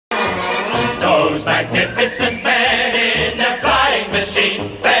those magnificent men in their flying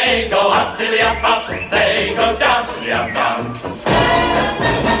machine. They go up to the up, up, they go down to the up, down.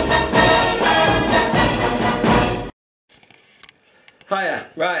 Hiya,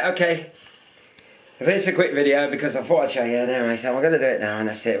 right, okay. It's a quick video because I thought I'd show you anyway, so I'm going to do it now and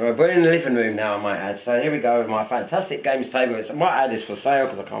that's it. We're in the living room now, I might add. So here we go with my fantastic games table. I might add this for sale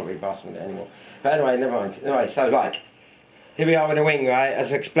because I can't really pass on it anymore. But anyway, never mind. Anyway, so like, here we are with the wing, right?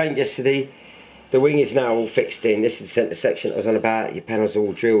 As I explained yesterday, the wing is now all fixed in. This is the centre section that was on about. Your panels are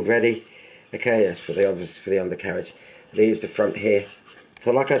all drilled ready. Okay, that's for the others, for the undercarriage. Here's the front here.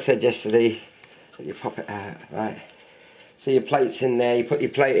 So like I said yesterday, you pop it out, right? So your plate's in there, you put your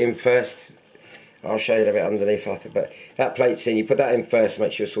plate in first. I'll show you a bit underneath after, but that plate's in, you put that in first,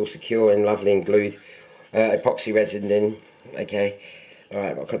 make sure it's all secure and lovely and glued. Epoxy resin in, okay.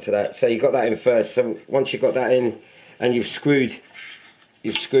 Alright, I'll come to that. So you've got that in first, so once you've got that in and you've screwed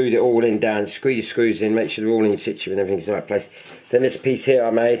it all in down, screw your screws in, make sure they're all in situ and everything's in the right place. Then this piece here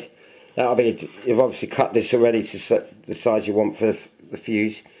I made, that'll be, you've obviously cut this already to the size you want for the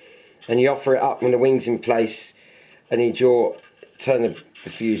fuse. And you offer it up when the wing's in place and you turn the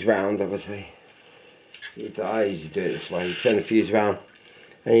fuse round, obviously. I usually do it this way. You turn the fuse around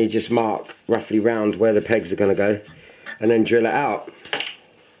and you just mark roughly round where the pegs are going to go and then drill it out.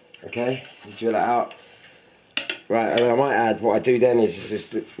 Okay, you drill it out. Right, and I might add, what I do then is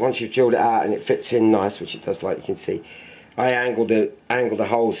just, once you've drilled it out and it fits in nice, which it does like you can see, I angle the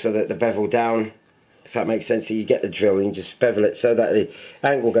hole so that the bevel down, if that makes sense. So you get the drill and you just bevel it so that the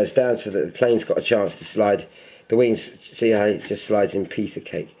angle goes down so that the plane's got a chance to slide. The wings, see how it just slides in piece of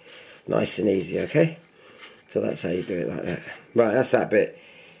cake. Nice and easy, okay? So that's how you do it like that. Right, that's that bit.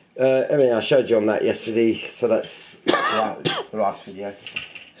 I mean, I showed you on that yesterday, so that's the last video.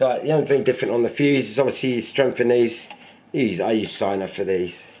 So the only thing different on the fuse is obviously you strengthen these. I use Sino for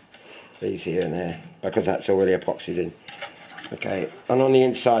these here and there, because that's already epoxied in. Okay, and on the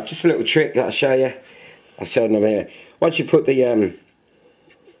inside, just a little trick that I'll show you. I've shown them here. Once you put the I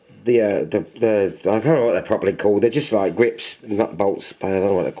don't know what they're properly called. They're just like grips, not bolts, but I don't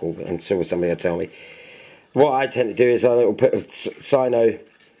know what they're called. I'm sure somebody will tell me. What I tend to do is I'll put Sino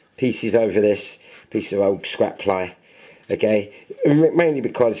pieces over this piece of old scrap ply. Okay, mainly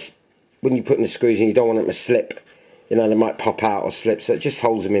because when you put in the screws and you don't want them to slip, you know, they might pop out or slip, so it just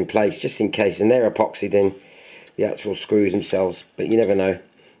holds them in place just in case. And they're epoxied in, the actual screws themselves, but you never know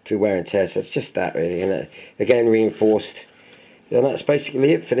through wear and tear. So it's just that really, and again reinforced. And that's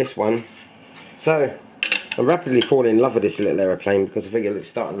basically it for this one. So I'm rapidly falling in love with this little aeroplane because I think it's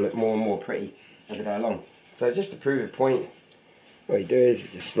starting to look more and more pretty as I go along. So just to prove a point, what you do is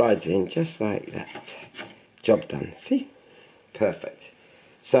it just slides in just like that. Job done. See? Perfect.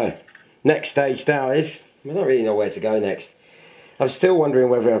 So next stage now is, I don't really know where to go next. I'm still wondering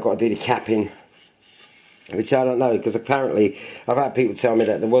whether I've got to do the capping, which I don't know, because apparently I've had people tell me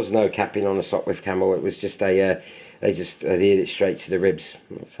that there was no capping on the sopwith camel. It was just they just adhered it straight to the ribs.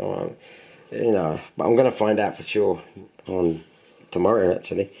 So you know, but I'm going to find out for sure on tomorrow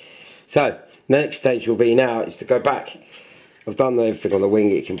actually. So next stage will be now is to go back. I've done everything on the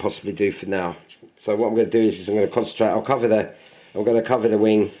wing it can possibly do for now. So what I'm going to do is I'm going to concentrate. I'm going to cover the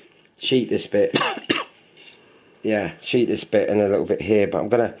wing, sheet this bit. Yeah, sheet this bit and a little bit here. But I'm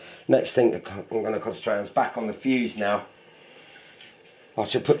going to next thing I'm going to concentrate on is back on the fuse now. I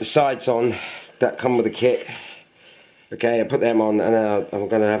should put the sides on that come with the kit. Okay, I put them on and I'm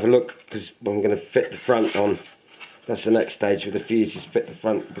going to have a look because I'm going to fit the front on. That's the next stage with the fuse, is fit the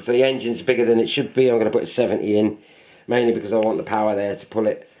front. Because the engine's bigger than it should be, I'm going to put a 70 in. Mainly because I want the power there to pull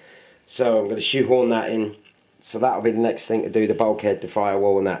it. So I'm going to shoehorn that in. So that'll be the next thing to do, the bulkhead, the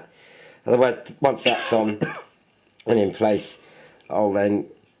firewall and that. Otherwise, once that's on and in place, I'll then,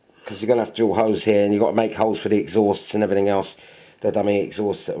 because you're going to have to drill holes here and you've got to make holes for the exhausts and everything else. The dummy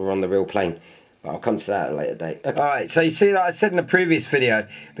exhausts that were on the real plane. But I'll come to that at a later date. Okay. Alright, so you see, like I said in the previous video,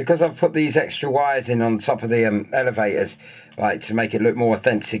 because I've put these extra wires in on top of the elevators, right, to make it look more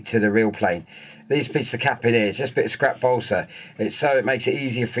authentic to the real plane. These pieces of cap in here, it's just a bit of scrap balsa. So it makes it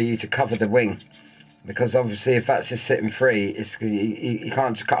easier for you to cover the wing. Because obviously if that's just sitting free, you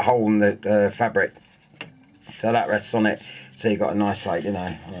can't just cut a hole in the fabric. So that rests on it. So you've got a nice, like, you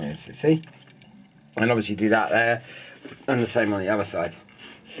know, see? And obviously do that there. And the same on the other side.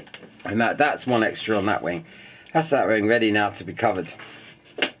 And that's one extra on that wing. That's that wing ready now to be covered,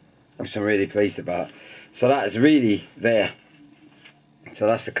 which I'm really pleased about. So that is really there. So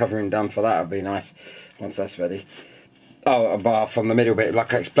that's the covering done for that. It'll be nice once that's ready. Oh, a bar from the middle bit,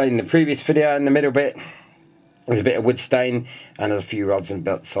 like I explained in the previous video. In the middle bit there's a bit of wood stain and there's a few rods and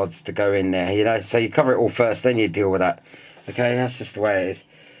sods to go in there, you know. So you cover it all first, then you deal with that. Okay, that's just the way it is.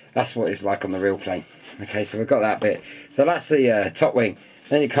 That's what it's like on the real plane. Okay, so we've got that bit. So that's the top wing.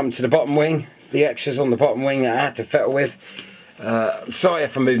 Then you come to the bottom wing, the extras on the bottom wing that I had to fiddle with. Sorry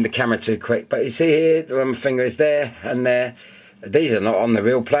if I'm moving the camera too quick, but you see here, my finger is there and there. These are not on the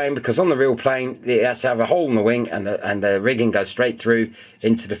real plane, because on the real plane it has to have a hole in the wing, and the rigging goes straight through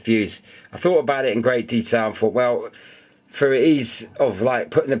into the fuse. I thought about it in great detail and thought, well, for ease of like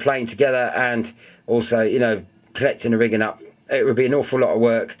putting the plane together and also, you know, connecting the rigging up, it would be an awful lot of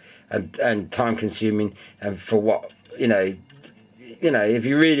work and time consuming, and for what, you know, if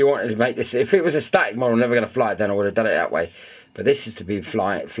you really wanted to make this, if it was a static model never going to fly, then I would have done it that way. But this is to be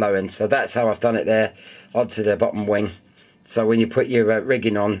flowing, so that's how I've done it there onto the bottom wing. So when you put your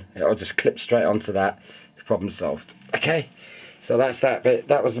rigging on, it'll just clip straight onto that. Problem solved. Okay, so that's that bit.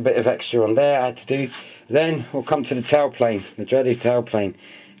 That was a bit of extra on there I had to do. Then we'll come to the tailplane, the dreaded tailplane.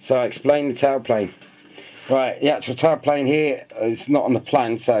 So I explained the tailplane. Right, the actual tailplane here is not on the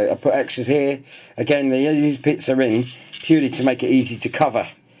plan, so I put extras here. Again, these bits are in purely to make it easy to cover.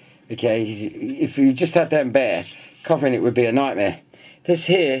 Okay, if you just had them bare, covering it would be a nightmare. This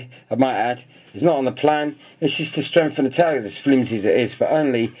here, I might add, is not on the plan. It's just to strengthen the tail, as flimsy as it is, but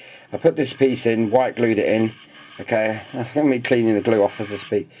only I put this piece in, white glued it in. Okay, that's going to be cleaning the glue off as I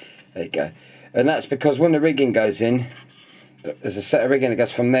speak. There you go. And that's because when the rigging goes in, there's a set of rigging that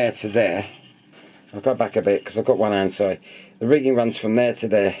goes from there to there. I'll go back a bit because I've got one hand, sorry. The rigging runs from there to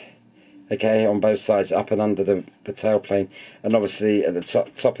there, okay, on both sides, up and under the tailplane, and obviously at the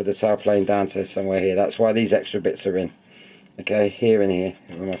top of the tailplane down to somewhere here. That's why these extra bits are in. Okay, here and here,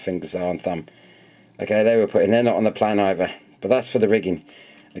 where my fingers are and thumb. Okay, they were put in, they're not on the plan either, but that's for the rigging.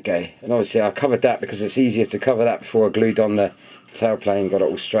 Okay, and obviously I covered that because it's easier to cover that before I glued on the tailplane, got it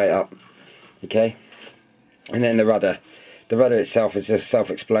all straight up. Okay, and then the rudder. The rudder itself is just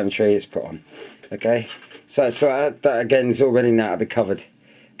self-explanatory, it's put on. Okay, so that again is already now to be covered.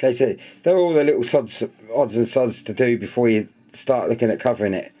 Okay, so they're all the little odds and sods to do before you start looking at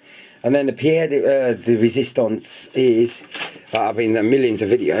covering it. And then the Pierre de Resistance is, I've been in millions of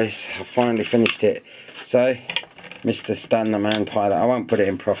videos, I finally finished it. So, Mr. Stan the Man Pilot, I won't put it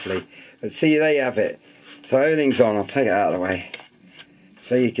in properly. But see, there you have it. So everything's on, I'll take it out of the way.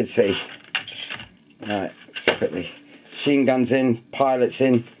 So you can see. Alright, quickly. Machine guns in, pilots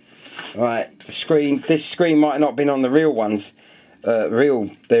in. Alright, the screen, this screen might not have been on the real ones.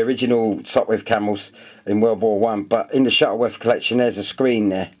 The original sopwith camels in World War I, but in the Shuttleworth collection there's a screen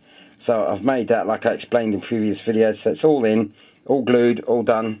there. So I've made that like I explained in previous videos, so it's all in, all glued, all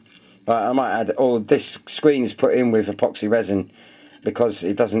done. I might add, all this screen is put in with epoxy resin because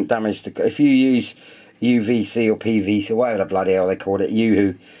it doesn't damage the, if you use UVC or PVC or whatever the bloody hell they call it,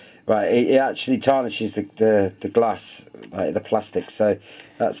 UHU, right, it actually tarnishes the glass, like the plastic, so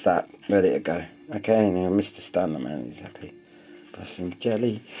that's that, ready to go. Okay, now Mr. Stan the Man is happy. Plus some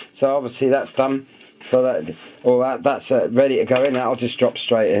jelly. So obviously that's done. So that's ready to go in. That'll just drop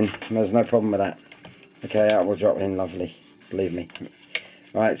straight in. There's no problem with that. Okay, that will drop in lovely. Believe me.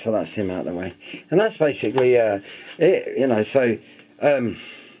 Right, so that's him out of the way. And that's basically it. You know, so there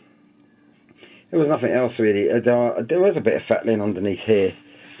was nothing else really. There was a bit of fettling underneath here,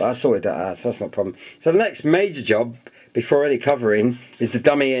 but I sorted that out, so that's not a problem. So the next major job before any covering is the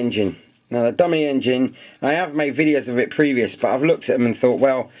dummy engine. Now the dummy engine, I have made videos of it previous, but I've looked at them and thought,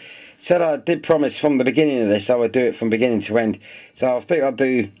 well, said I did promise from the beginning of this I would do it from beginning to end. So I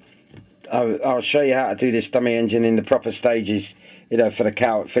think I'll show you how to do this dummy engine in the proper stages, you know, for the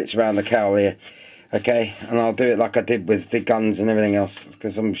cowl. It fits around the cowl here. Okay, and I'll do it like I did with the guns and everything else,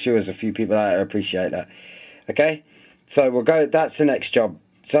 because I'm sure there's a few people out there appreciate that. Okay, so we'll go, that's the next job.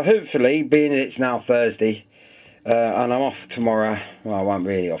 So hopefully, being it's now Thursday, and I'm off tomorrow, well I won't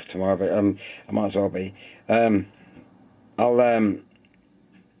really off tomorrow, but I might as well be, well,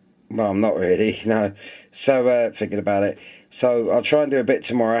 I'm not really, no. So, thinking about it. So, I'll try and do a bit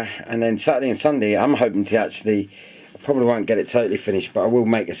tomorrow. And then Saturday and Sunday, I'm hoping to actually, I probably won't get it totally finished, but I will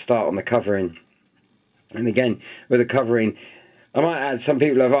make a start on the covering. And again, with the covering, I might add, some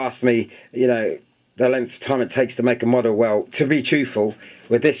people have asked me, you know, the length of time it takes to make a model. Well, to be truthful,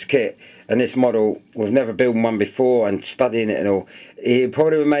 with this kit and this model, we've never built one before and studying it and all, it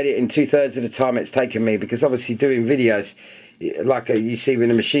probably would have made it in 2/3 of the time it's taken me, because obviously doing videos, like you see with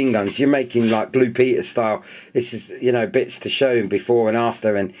the machine guns, you're making like Blue Peter style. This is, you know, bits to show before and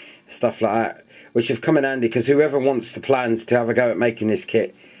after and stuff like that, which have come in handy because whoever wants the plans to have a go at making this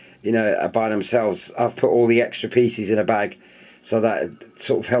kit, you know, by themselves, I've put all the extra pieces in a bag, so that it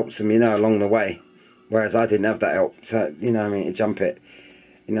sort of helps them, you know, along the way. Whereas I didn't have that help, so, you know what I mean, to jump it,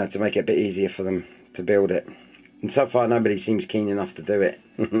 you know, to make it a bit easier for them to build it. And so far nobody seems keen enough to do it.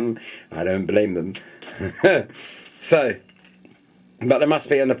 I don't blame them. So But there must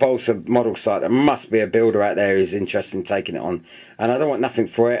be on the Balsa model site, there must be a builder out there who's interested in taking it on. And I don't want nothing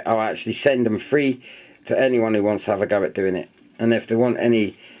for it. I'll actually send them free to anyone who wants to have a go at doing it. And if they want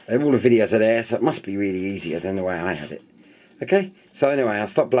any, all the videos are there, so it must be really easier than the way I have it. Okay? So anyway, I'll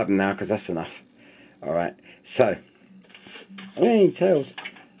stop blabbing now because that's enough. Alright, so, hey, tails.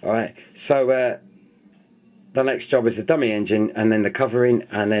 Alright, so the next job is the dummy engine and then the covering,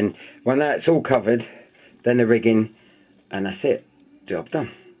 and then when that's all covered, then the rigging, and that's it. Job done.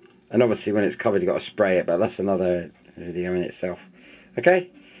 And obviously when it's covered you've got to spray it, but that's another video in itself.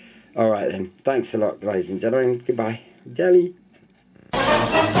 Okay? Alright then. Thanks a lot, ladies and gentlemen. Goodbye. Jelly.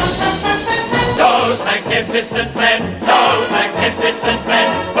 Those magnificent men, those magnificent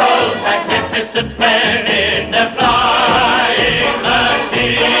men, those magnificent men.